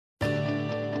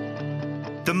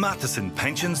The Matheson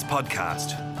Pensions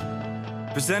Podcast.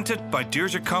 Presented by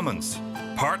Deirdre Cummins,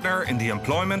 partner in the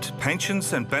Employment,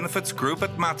 Pensions and Benefits Group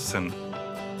at Matheson.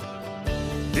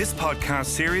 This podcast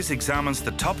series examines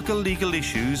the topical legal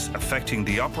issues affecting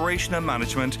the operation and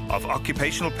management of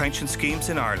occupational pension schemes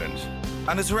in Ireland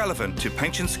and is relevant to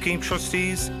pension scheme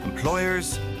trustees,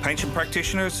 employers, pension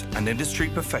practitioners and industry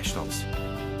professionals.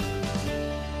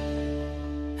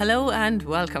 Hello and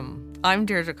welcome. I'm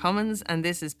Deirdre Cummins and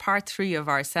this is part 3 of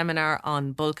our seminar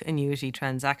on bulk annuity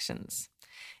transactions.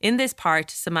 In this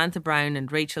part, Samantha Brown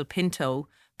and Rachel Pinto,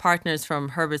 partners from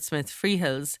Herbert Smith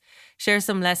Freehills, share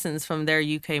some lessons from their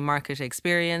UK market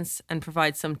experience and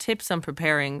provide some tips on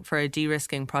preparing for a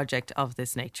de-risking project of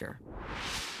this nature.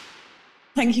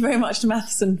 Thank you very much to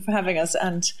Matheson for having us,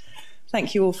 and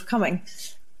thank you all for coming.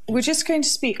 We're just going to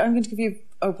speak, I'm going to give you,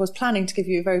 or was planning to give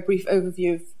you a very brief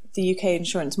overview of the UK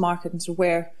insurance market and sort of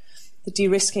where the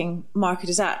de-risking market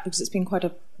is at, because it's been quite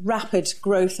a rapid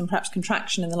growth and perhaps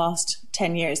contraction in the last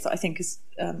 10 years that I think is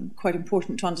quite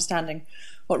important to understanding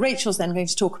what Rachel's then going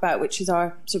to talk about, which is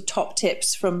our sort of top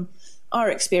tips from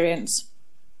our experience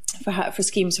for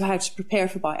schemes for how to prepare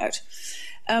for buyout.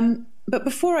 But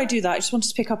before I do that, I just wanted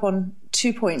to pick up on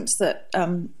 2 points that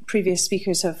previous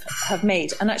speakers have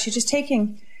made, and actually just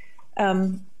taking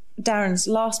Darren's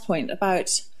last point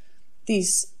about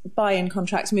these buy-in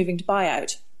contracts moving to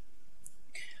buyout.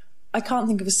 I can't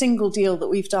think of a single deal that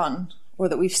we've done or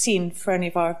that we've seen for any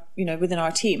of our, within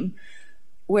our team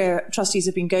where trustees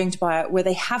have been going to buyout where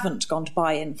they haven't gone to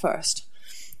buy-in first.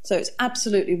 So it's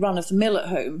absolutely run of the mill at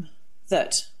home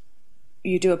that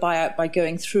you do a buyout by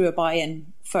going through a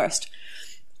buy-in first.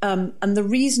 And the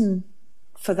reason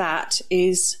for that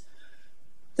is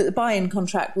that the buy-in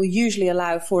contract will usually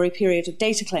allow for a period of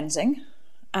data cleansing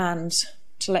and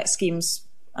to let schemes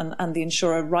and the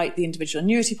insurer write the individual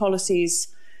annuity policies,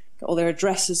 get all their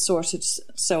addresses sorted,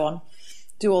 so on,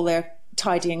 do all their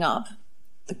tidying up.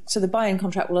 So the buy-in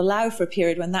contract will allow for a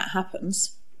period when that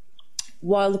happens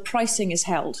while the pricing is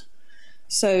held.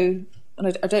 So,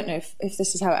 and I don't know if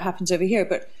this is how it happens over here,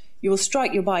 but you will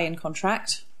strike your buy-in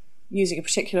contract using a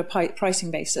particular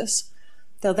pricing basis.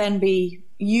 There'll then be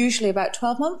usually about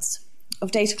 12 months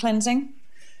of data cleansing,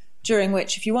 during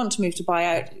which, if you want to move to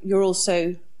buyout, you're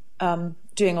also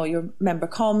doing all your member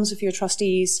comms of your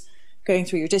trustees, going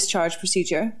through your discharge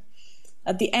procedure.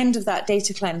 At the end of that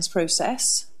data cleanse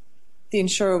process, the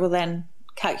insurer will then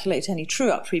calculate any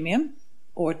true-up premium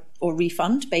or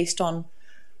refund based on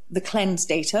the cleanse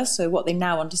data, so what they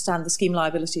now understand the scheme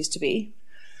liabilities to be.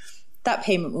 That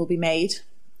payment will be made,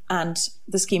 and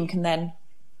the scheme can then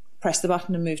press the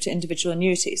button and move to individual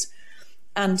annuities.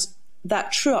 And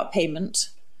that true-up payment,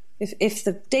 if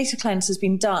the data cleanse has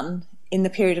been done in the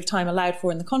period of time allowed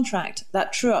for in the contract,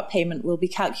 that true-up payment will be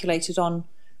calculated on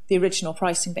the original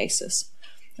pricing basis.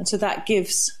 And so that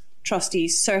gives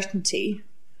trustees certainty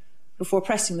before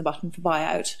pressing the button for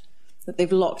buyout that they've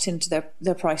locked into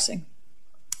their pricing.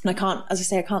 And I can't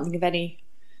think of any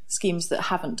schemes that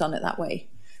haven't done it that way.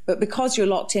 But because you're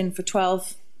locked in for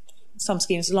 12, some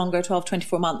schemes are longer, 12,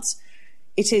 24 months,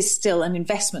 it is still an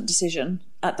investment decision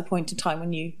at the point in time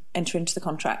when you enter into the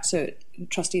contract. So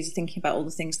trustees are thinking about all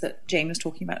the things that Jane was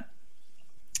talking about.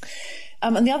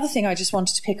 And the other thing I just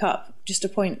wanted to pick up, just a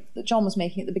point that John was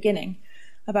making at the beginning,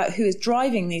 about who is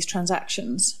driving these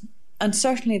transactions, and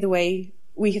certainly the way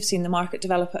we have seen the market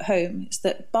develop at home, is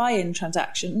that buy-in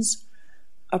transactions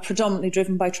are predominantly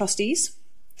driven by trustees,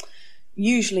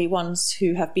 usually ones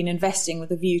who have been investing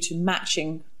with a view to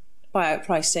matching buyout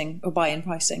pricing or buy-in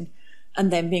pricing,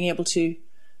 and then being able to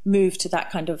move to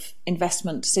that kind of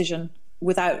investment decision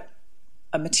without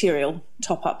a material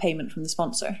top-up payment from the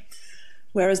sponsor.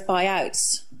 Whereas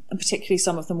buyouts, and particularly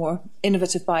some of the more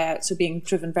innovative buyouts, are being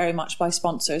driven very much by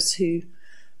sponsors who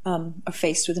are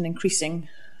faced with an increasingly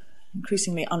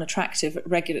unattractive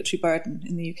regulatory burden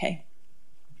in the UK.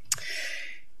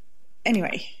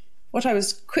 Anyway, what I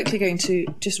was quickly going to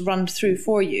just run through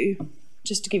for you,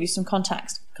 just to give you some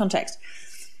context.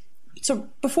 So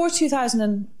before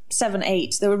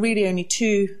 2007-8, there were really only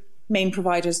 2 main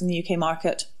providers in the UK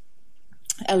market,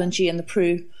 L&G and the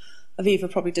Pru.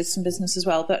 Aviva probably did some business as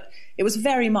well, but it was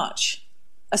very much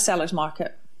a seller's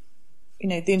market.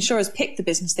 The insurers picked the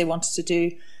business they wanted to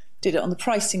do, did it on the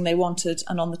pricing they wanted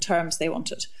and on the terms they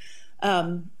wanted.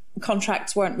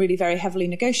 Contracts weren't really very heavily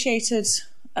negotiated.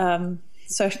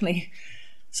 Certainly,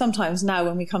 sometimes now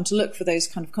when we come to look for those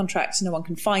kind of contracts, no one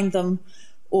can find them,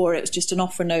 or it was just an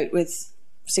offer note with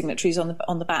signatories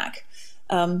on the back.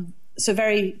 So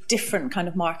very different kind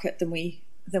of market than we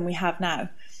have now.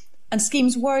 And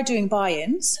schemes were doing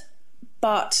buy-ins,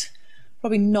 but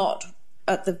probably not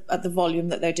at the volume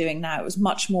that they're doing now. It was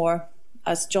much more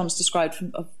as John's described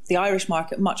of the Irish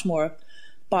market, much more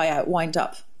buyout,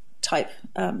 wind-up type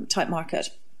market.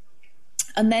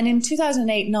 And then in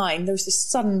 2008-9, there was this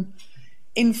sudden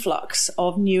influx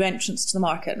of new entrants to the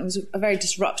market, and it was a very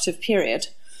disruptive period,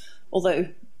 although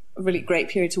a really great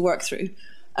period to work through.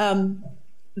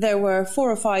 There were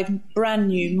 4 or 5 brand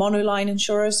new monoline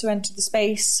insurers who entered the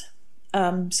space.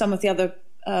 Some of the other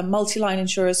multi-line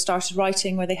insurers started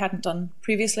writing where they hadn't done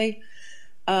previously.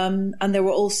 And there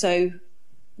were also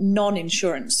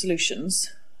non-insurance solutions,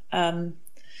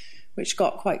 which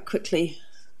got quite quickly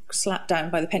slapped down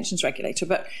by the pensions regulator.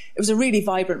 But it was a really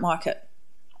vibrant market.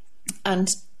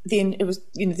 And the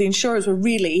insurers were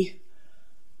really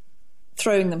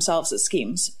throwing themselves at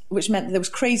schemes, which meant that there was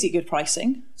crazy good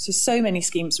pricing. So many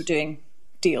schemes were doing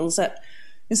deals at,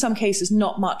 in some cases,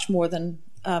 not much more than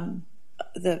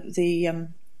the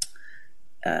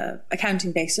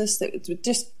accounting basis. That was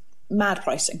just mad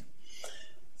pricing.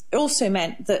 It also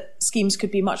meant that schemes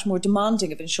could be much more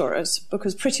demanding of insurers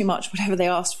because pretty much whatever they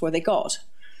asked for, they got.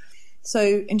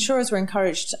 So insurers were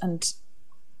encouraged and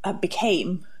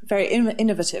became very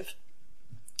innovative.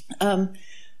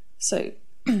 So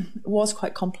it was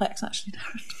quite complex, actually.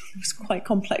 It was quite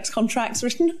complex contracts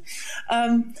written.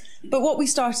 But what we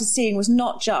started seeing was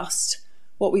not just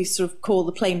what we sort of call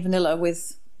the plain vanilla,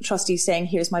 with trustees saying,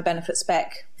 here's my benefit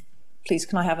spec, please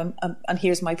can I have and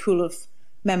here's my pool of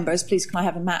members, please can I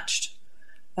have a matched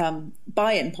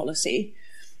buy-in policy.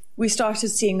 We started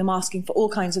seeing them asking for all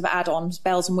kinds of add-ons,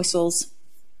 bells and whistles.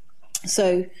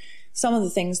 So some of the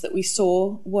things that we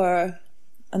saw were,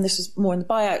 and this was more in the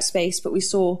buyout space, but we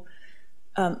saw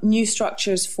new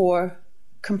structures for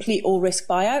complete all-risk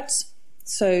buyouts.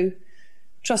 So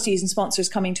trustees and sponsors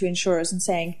coming to insurers and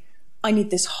saying, I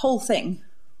need this whole thing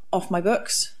off my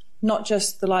books, not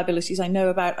just the liabilities I know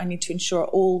about, I need to insure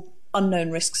all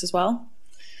unknown risks as well.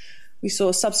 We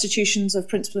saw substitutions of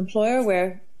principal employer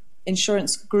where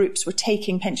insurance groups were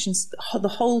taking pensions, the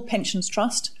whole pensions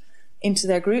trust, into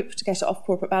their group to get it off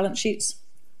corporate balance sheets.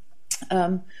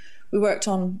 We worked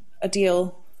on a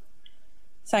deal,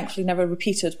 thankfully never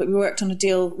repeated, but we worked on a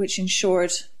deal which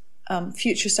insured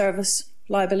future service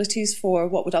liabilities for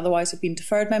what would otherwise have been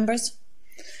deferred members.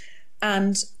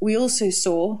 And we also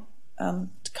saw,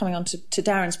 coming on to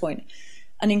Darren's point,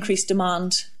 an increased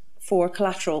demand for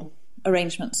collateral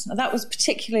arrangements. Now, that was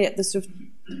particularly at the sort of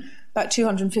about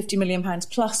 £250 million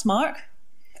plus mark.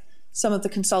 Some of the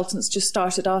consultants just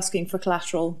started asking for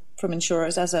collateral from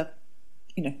insurers as a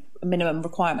minimum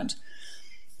requirement.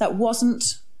 That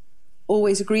wasn't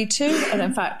always agreed to, and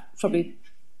in fact, probably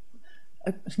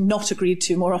not agreed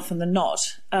to more often than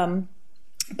not.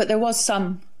 But there was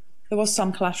some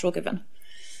collateral given.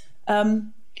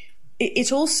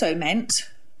 It also meant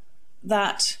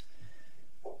that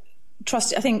I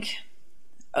think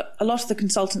a lot of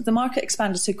the market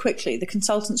expanded so quickly, the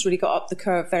consultants really got up the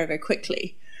curve very, very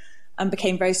quickly and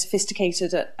became very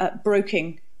sophisticated at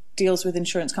broking deals with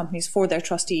insurance companies for their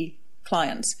trustee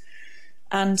clients.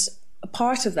 And a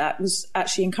part of that was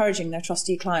actually encouraging their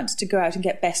trustee clients to go out and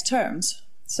get best terms.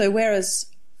 So whereas,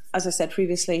 as I said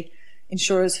previously,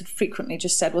 insurers had frequently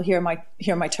just said, well, here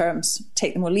are my terms,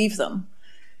 take them or leave them,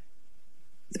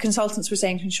 the consultants were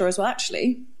saying to insurers, well,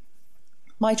 actually,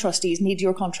 my trustees need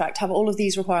your contract, have all of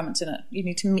these requirements in it. You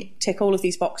need to tick all of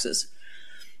these boxes.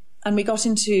 And we got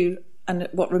into, and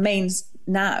what remains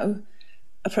now,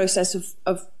 a process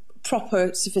of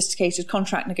proper, sophisticated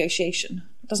contract negotiation.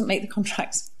 It doesn't make the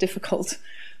contracts difficult,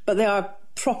 but they are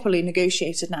properly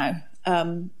negotiated now,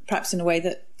 perhaps in a way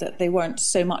that they weren't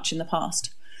so much in the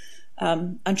past.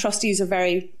 And trustees are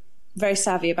very, very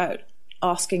savvy about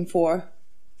asking for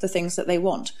the things that they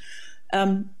want.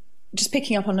 Just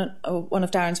picking up on one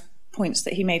of Darren's points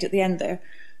that he made at the end there,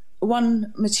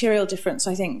 one material difference,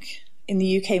 I think, in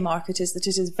the UK market is that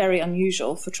it is very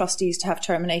unusual for trustees to have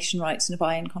termination rights in a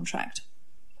buy-in contract.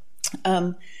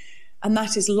 And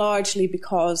that is largely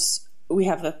because we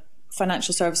have a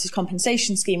financial services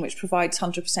compensation scheme which provides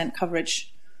 100%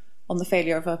 coverage on the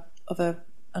failure of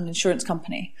an insurance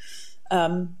company.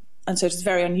 And so it is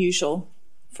very unusual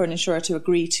for an insurer to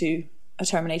agree to a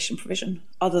termination provision,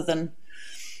 other than,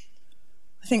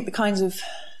 I think, the kinds of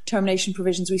termination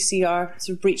provisions we see are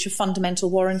sort of breach of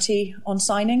fundamental warranty on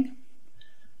signing,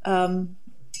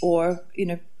 or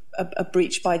a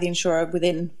breach by the insurer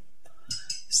within,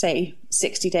 say,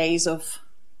 60 days of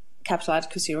capital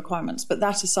adequacy requirements. But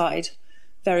that aside,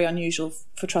 very unusual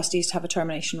for trustees to have a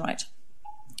termination right.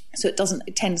 So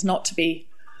it tends not to be,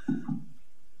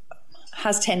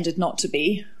 has tended not to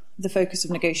be the focus of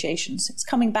negotiations. It's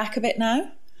coming back a bit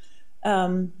now.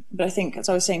 But I think, as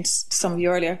I was saying to some of you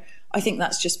earlier, I think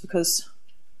that's just because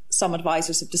some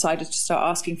advisors have decided to start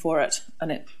asking for it, and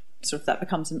that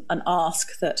becomes an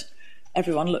ask that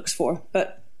everyone looks for.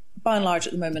 But by and large,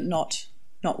 at the moment, not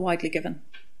widely given.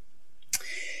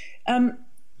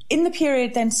 In the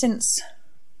period then since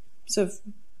sort of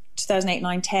 2008,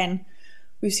 9, 10,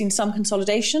 we've seen some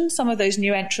consolidation. Some of those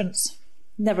new entrants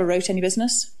never wrote any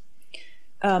business.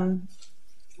 One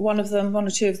or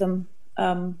two of them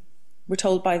were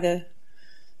told by the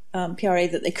PRA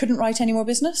that they couldn't write any more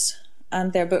business,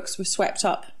 and their books were swept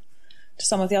up to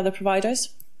some of the other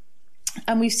providers.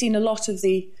 And we've seen a lot of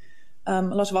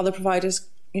other providers,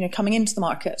 coming into the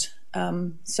market.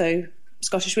 So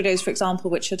Scottish Widows, for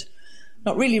example, which had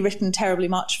not really written terribly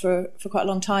much for quite a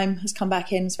long time, has come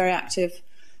back in, is very active.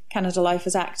 Canada Life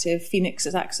is active, Phoenix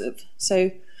is active.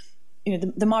 So,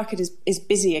 the market is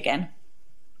busy again.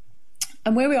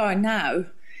 And where we are now,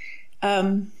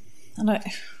 and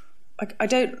I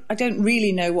don't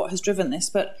really know what has driven this,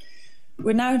 but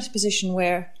we're now in a position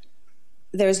where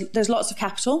there's lots of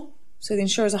capital, so the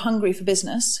insurers are hungry for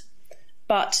business,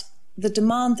 but the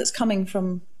demand that's coming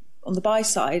from on the buy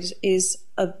side is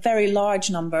a very large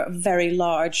number of very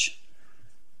large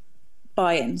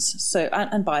buy-ins,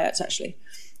 and buyouts actually.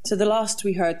 So the last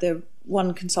we heard, the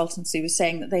one consultancy was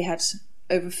saying that they had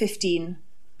over £15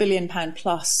 billion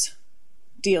plus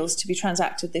deals to be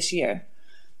transacted this year,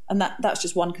 and that's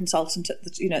just one consultant at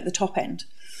the top end.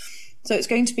 So it's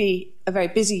going to be a very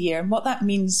busy year, and what that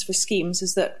means for schemes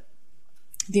is that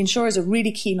the insurers are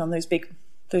really keen on those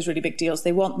really big deals.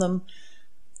 They want them,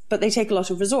 but they take a lot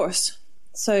of resource.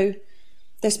 So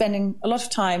they're spending a lot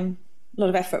of time, a lot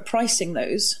of effort pricing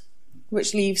those,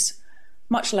 which leaves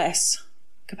much less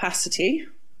capacity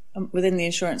within the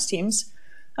insurance teams,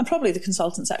 and probably the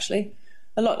consultants actually,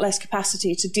 a lot less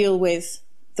capacity to deal with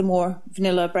the more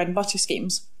vanilla bread and butter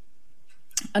schemes.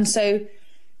 And so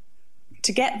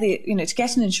to get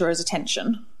an insurer's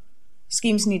attention,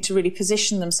 schemes need to really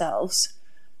position themselves,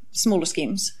 smaller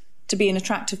schemes, to be an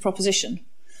attractive proposition.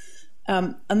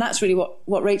 And that's really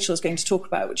what Rachel is going to talk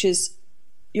about, which is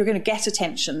you're going to get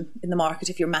attention in the market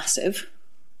if you're massive.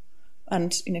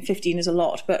 And 15 is a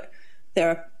lot, but there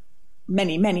are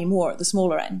many, many more at the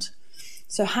smaller end.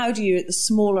 So how do you, at the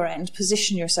smaller end,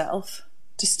 position yourself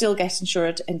to still get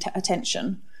insured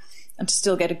attention and to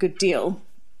still get a good deal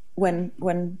when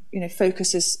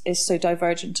focus is so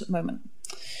divergent at the moment?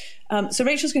 So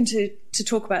Rachel's going to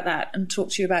talk about that and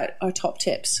talk to you about our top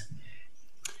tips.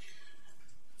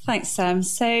 Thanks, Sam.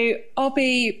 So I'll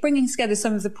be bringing together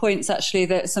some of the points actually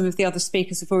that some of the other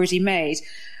speakers have already made.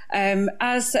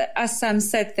 As Sam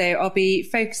said, though, I'll be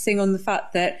focusing on the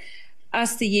fact that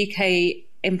as the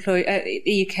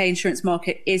UK insurance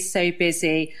market is so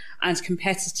busy and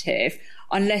competitive,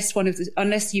 unless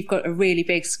you've got a really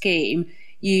big scheme,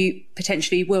 you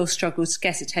potentially will struggle to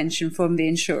get attention from the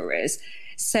insurers.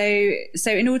 So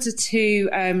in order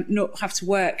to not have to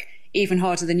work even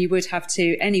harder than you would have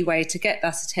to anyway to get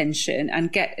that attention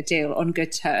and get a deal on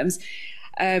good terms,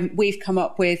 we've come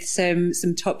up with some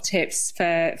top tips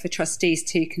for trustees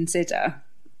to consider.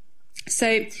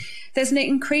 So there's an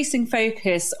increasing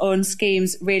focus on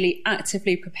schemes really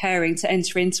actively preparing to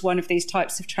enter into one of these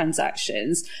types of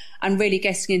transactions and really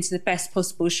getting into the best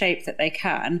possible shape that they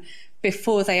can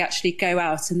before they actually go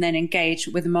out and then engage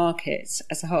with the market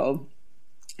as a whole.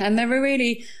 And there are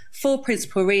really 4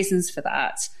 principal reasons for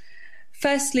that.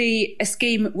 Firstly, a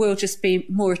scheme will just be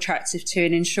more attractive to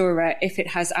an insurer if it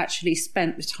has actually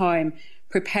spent the time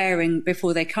preparing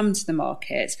before they come to the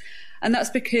market. And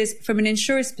that's because from an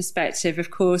insurer's perspective,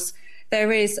 of course,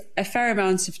 there is a fair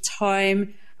amount of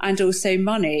time and also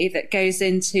money that goes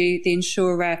into the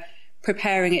insurer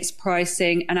preparing its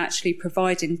pricing and actually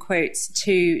providing quotes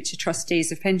to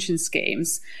trustees of pension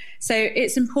schemes. So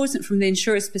it's important from the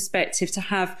insurer's perspective to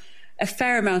have a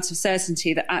fair amount of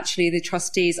certainty that actually the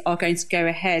trustees are going to go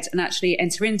ahead and actually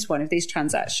enter into one of these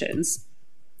transactions.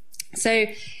 So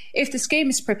if the scheme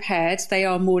is prepared, they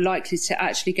are more likely to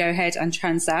actually go ahead and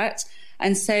transact.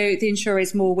 And so the insurer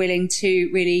is more willing to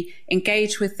really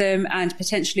engage with them and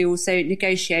potentially also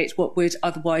negotiate what would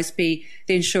otherwise be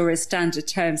the insurer's standard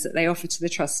terms that they offer to the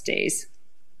trustees.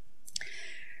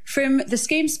 From the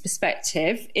scheme's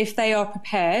perspective, if they are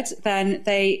prepared, then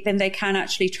they can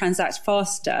actually transact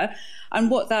faster. And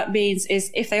what that means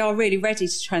is if they are really ready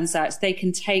to transact, they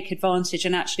can take advantage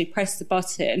and actually press the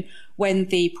button when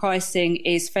the pricing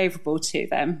is favourable to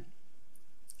them.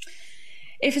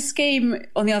 If a scheme,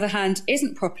 on the other hand,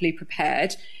 isn't properly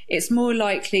prepared, it's more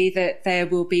likely that there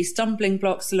will be stumbling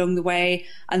blocks along the way,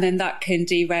 and then that can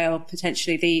derail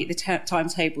potentially the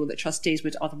timetable that trustees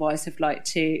would otherwise have liked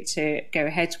to go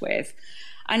ahead with.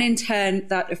 And in turn,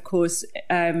 that, of course,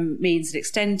 means an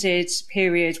extended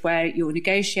period where you're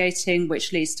negotiating,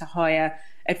 which leads to higher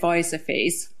advisor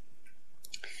fees.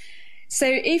 So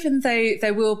even though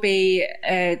there will be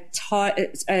a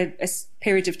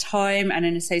period of time and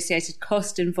an associated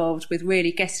cost involved with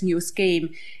really getting your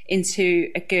scheme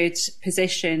into a good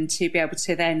position to be able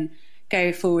to then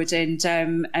go forward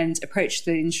and approach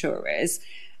the insurers,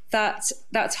 that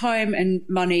time and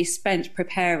money spent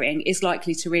preparing is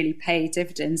likely to really pay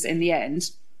dividends in the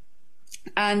end.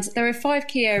 And there are 5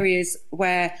 key areas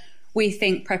where we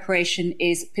think preparation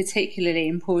is particularly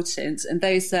important, and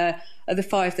those are the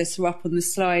 5 that are up on the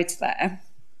slide there.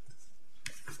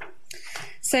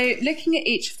 So looking at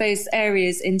each of those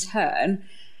areas in turn,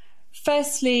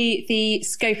 firstly, the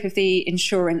scope of the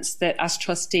insurance that as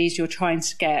trustees you're trying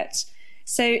to get.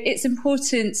 So it's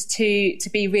important to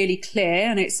be really clear,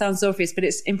 and it sounds obvious, but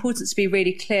it's important to be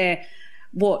really clear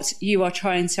what you are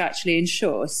trying to actually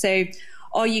insure. So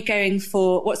are you going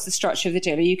for, what's the structure of the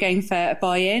deal? Are you going for a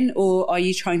buy-in, or are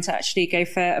you trying to actually go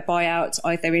for a buyout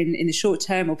either in the short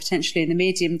term or potentially in the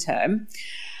medium term?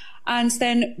 And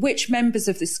then which members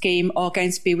of the scheme are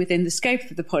going to be within the scope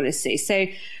of the policy? So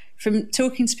from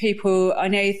talking to people, I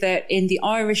know that in the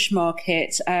Irish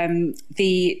market,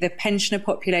 the pensioner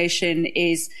population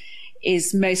is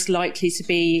most likely to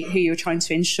be who you're trying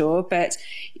to insure, but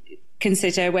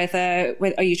consider whether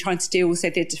are you trying to deal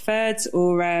also the deferreds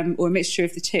or a mixture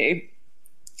of the two.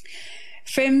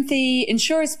 From the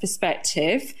insurer's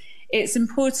perspective, it's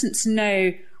important to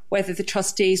know whether the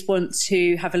trustees want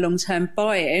to have a long-term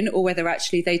buy-in or whether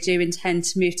actually they do intend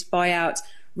to move to buyout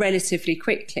relatively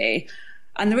quickly.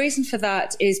 And the reason for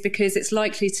that is because it's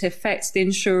likely to affect the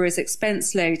insurer's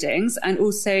expense loadings, and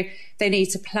also they need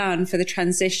to plan for the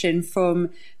transition from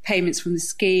payments from the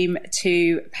scheme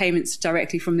to payments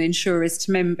directly from the insurers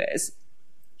to members.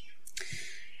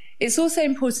 It's also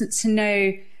important to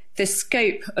know the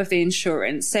scope of the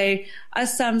insurance. So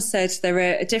as Sam said, there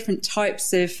are different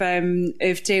types of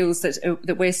deals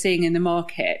that we're seeing in the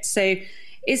market. So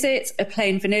is it a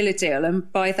plain vanilla deal? And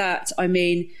by that, I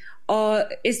mean,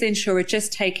 is the insurer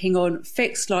just taking on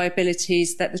fixed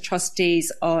liabilities that the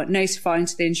trustees are notifying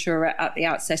to the insurer at the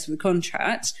outset of the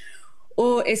contract?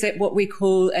 Or is it what we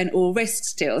call an all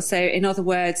risks deal? So in other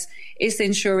words, is the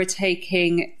insurer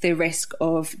taking the risk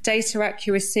of data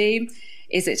accuracy?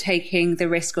 Is it taking the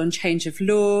risk on change of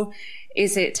law?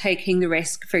 Is it taking the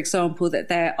risk, for example, that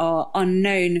there are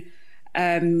unknown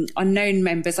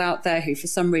members out there who for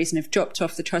some reason have dropped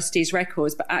off the trustees'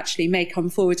 records but actually may come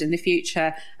forward in the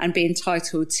future and be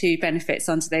entitled to benefits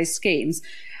under those schemes?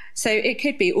 So it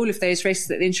could be all of those risks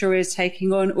that the insurer is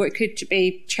taking on, or it could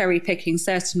be cherry picking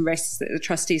certain risks that the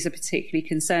trustees are particularly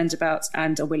concerned about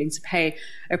and are willing to pay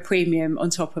a premium on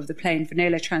top of the plain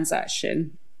vanilla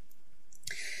transaction.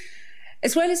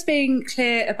 As well as being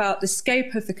clear about the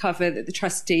scope of the cover that the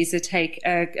trustees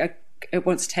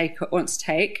want to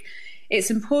take,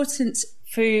 it's important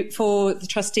for the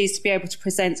trustees to be able to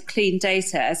present clean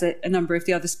data, as a number of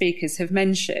the other speakers have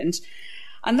mentioned.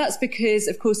 And that's because,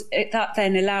 of course, that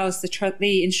then allows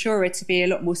the insurer to be a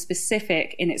lot more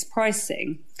specific in its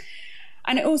pricing.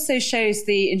 And it also shows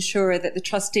the insurer that the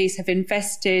trustees have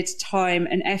invested time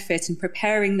and effort in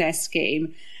preparing their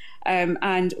scheme,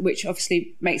 and which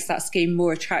obviously makes that scheme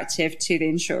more attractive to the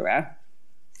insurer.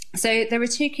 So there are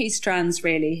 2 key strands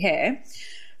really here.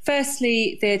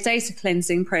 Firstly, the data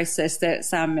cleansing process that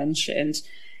Sam mentioned.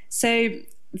 So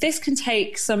this can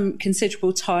take some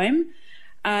considerable time,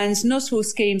 and not all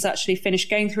schemes actually finish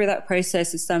going through that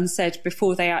process, as Sam said,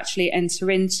 before they actually enter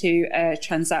into a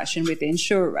transaction with the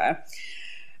insurer.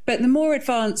 But the more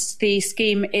advanced the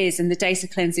scheme is in the data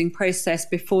cleansing process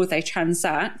before they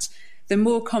transact, the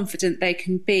more confident they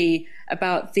can be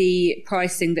about the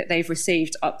pricing that they've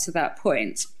received up to that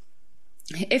point.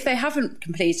 If they haven't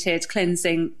completed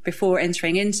cleansing before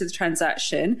entering into the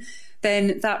transaction,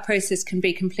 then that process can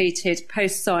be completed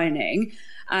post-signing.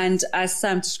 And as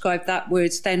Sam described, that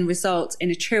would then result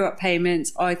in a true-up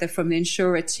payment either from the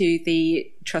insurer to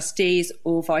the trustees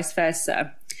or vice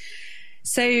versa.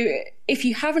 So if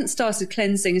you haven't started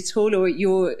cleansing at all, or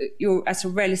you're at a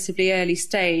relatively early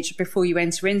stage before you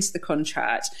enter into the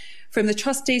contract, from the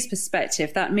trustee's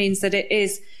perspective, that means that it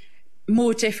is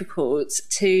more difficult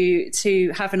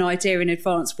to have an idea in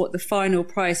advance what the final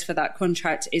price for that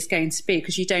contract is going to be,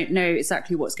 because you don't know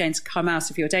exactly what's going to come out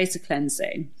of your data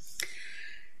cleansing.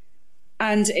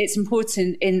 And it's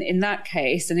important in that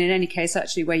case, and in any case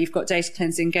actually where you've got data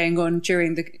cleansing going on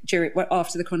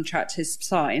after the contract is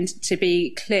signed, to be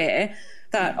clear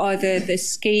that either the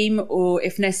scheme or,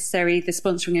 if necessary, the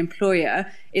sponsoring employer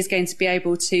is going to be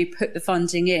able to put the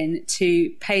funding in to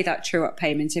pay that true-up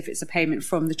payment if it's a payment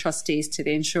from the trustees to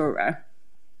the insurer.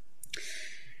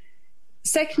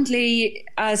 Secondly,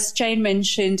 as Jane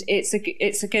mentioned, it's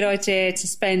a good idea to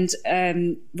spend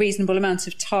reasonable amount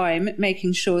of time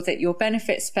making sure that your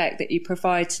benefit spec that you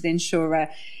provide to the insurer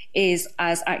is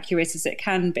as accurate as it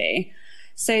can be.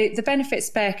 So the benefit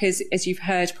spec, as you've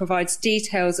heard, provides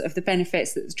details of the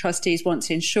benefits that the trustees want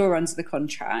to insure under the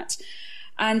contract.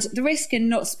 And the risk in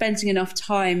not spending enough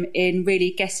time in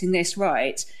really getting this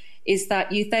right is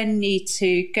that you then need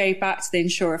to go back to the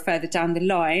insurer further down the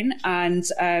line and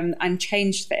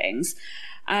change things.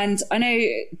 And I know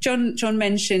John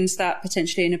mentioned that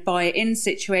potentially in a buy-in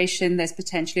situation, there's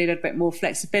potentially a little bit more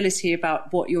flexibility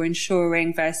about what you're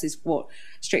insuring versus what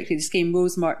strictly the scheme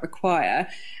rules might require.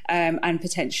 And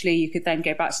potentially you could then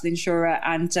go back to the insurer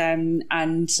and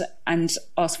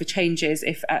ask for changes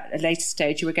if at a later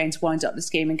stage you were going to wind up the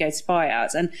scheme and go to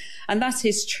buyout. And that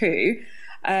is true.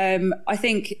 I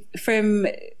think from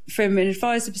an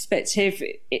advisor perspective,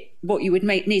 what you would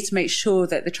need to make sure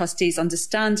that the trustees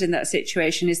understand in that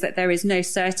situation is that there is no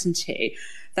certainty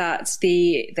that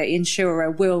the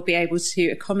insurer will be able to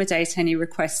accommodate any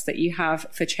requests that you have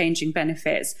for changing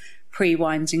benefits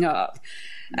pre-winding up.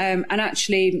 And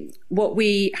actually, what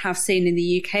we have seen in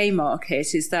the UK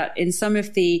market is that in some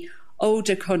of the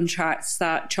older contracts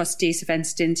that trustees have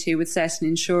entered into with certain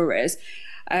insurers,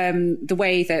 the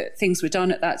way that things were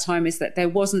done at that time is that there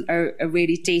wasn't a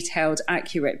really detailed,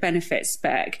 accurate benefit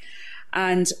spec.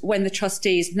 And when the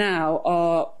trustees now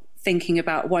are thinking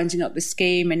about winding up the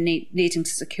scheme and needing to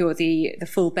secure the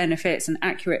full benefits and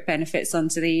accurate benefits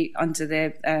under the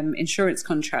insurance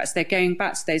contracts, they're going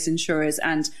back to those insurers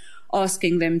and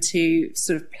asking them to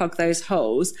sort of plug those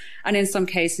holes. And in some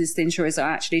cases, the insurers are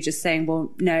actually just saying,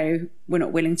 well, no, we're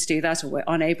not willing to do that, or we're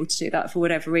unable to do that for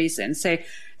whatever reason. So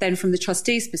then from the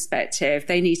trustees' perspective,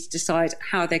 they need to decide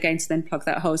how they're going to then plug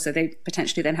that hole. So they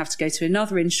potentially then have to go to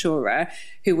another insurer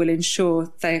who will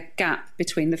insure the gap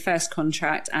between the first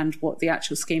contract and what the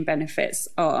actual scheme benefits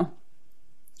are.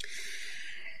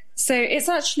 So it's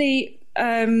actually...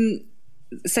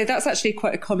 So that's actually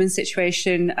quite a common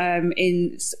situation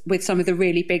with some of the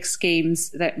really big schemes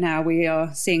that now we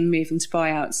are seeing moving to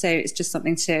buyout. So it's just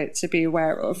something to be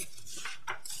aware of.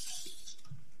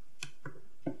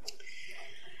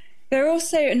 There are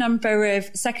also a number of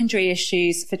secondary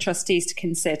issues for trustees to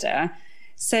consider.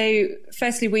 So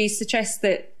firstly, we suggest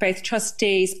that both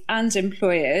trustees and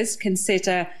employers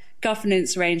consider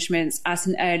governance arrangements at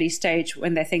an early stage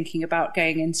when they're thinking about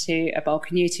going into a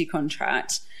bulk annuity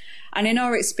contract. And in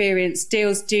our experience,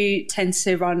 deals do tend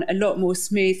to run a lot more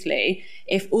smoothly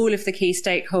if all of the key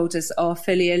stakeholders are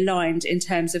fully aligned in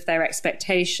terms of their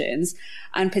expectations,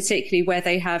 and particularly where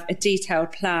they have a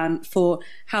detailed plan for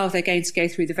how they're going to go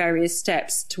through the various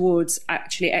steps towards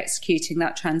actually executing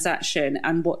that transaction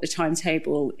and what the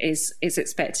timetable is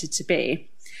expected to be.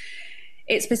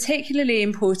 It's particularly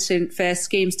important for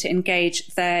schemes to engage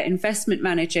their investment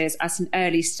managers at an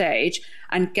early stage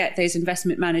and get those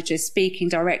investment managers speaking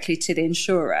directly to the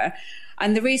insurer.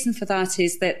 And the reason for that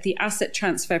is that the asset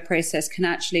transfer process can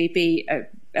actually be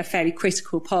a fairly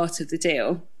critical part of the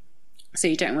deal. So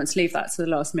you don't want to leave that to the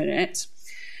last minute.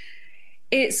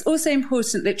 It's also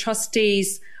important that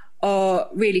trustees are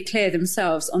really clear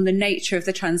themselves on the nature of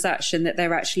the transaction that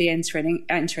they're actually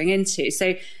entering into.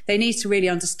 So they need to really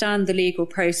understand the legal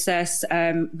process,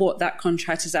 what that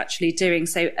contract is actually doing.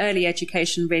 So early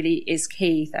education really is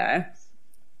key there.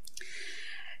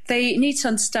 They need to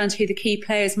understand who the key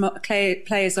players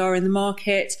are in the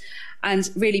market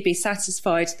and really be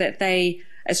satisfied that they,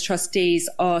 as trustees,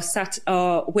 are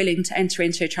willing to enter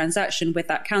into a transaction with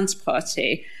that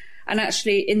counterparty. And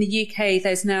actually, in the UK,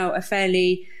 there's now a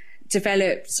fairly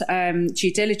developed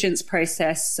due diligence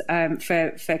process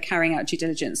for carrying out due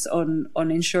diligence on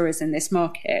insurers in this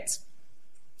market.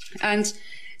 And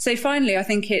so finally, I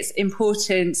think it's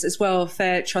important as well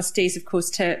for trustees, of course,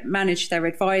 to manage their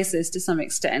advisors to some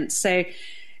extent. So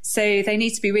they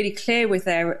need to be really clear with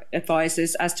their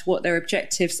advisors as to what their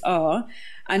objectives are,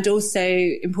 and also,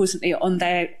 importantly, on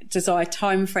their desired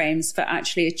timeframes for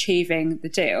actually achieving the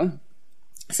deal.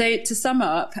 So to sum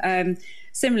up,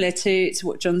 similar to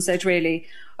what John said, really,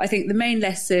 I think the main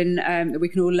lesson that we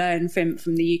can all learn from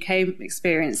the UK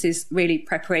experience is really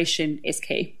preparation is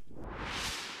key.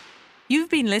 You've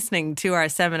been listening to our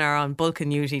seminar on bulk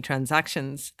annuity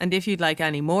transactions, and if you'd like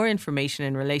any more information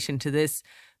in relation to this,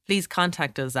 please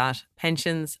contact us at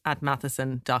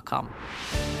pensions@matheson.com.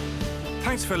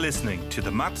 Thanks for listening to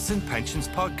the Matheson Pensions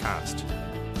Podcast.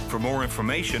 For more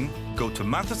information, go to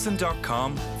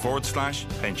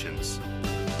matheson.com/pensions.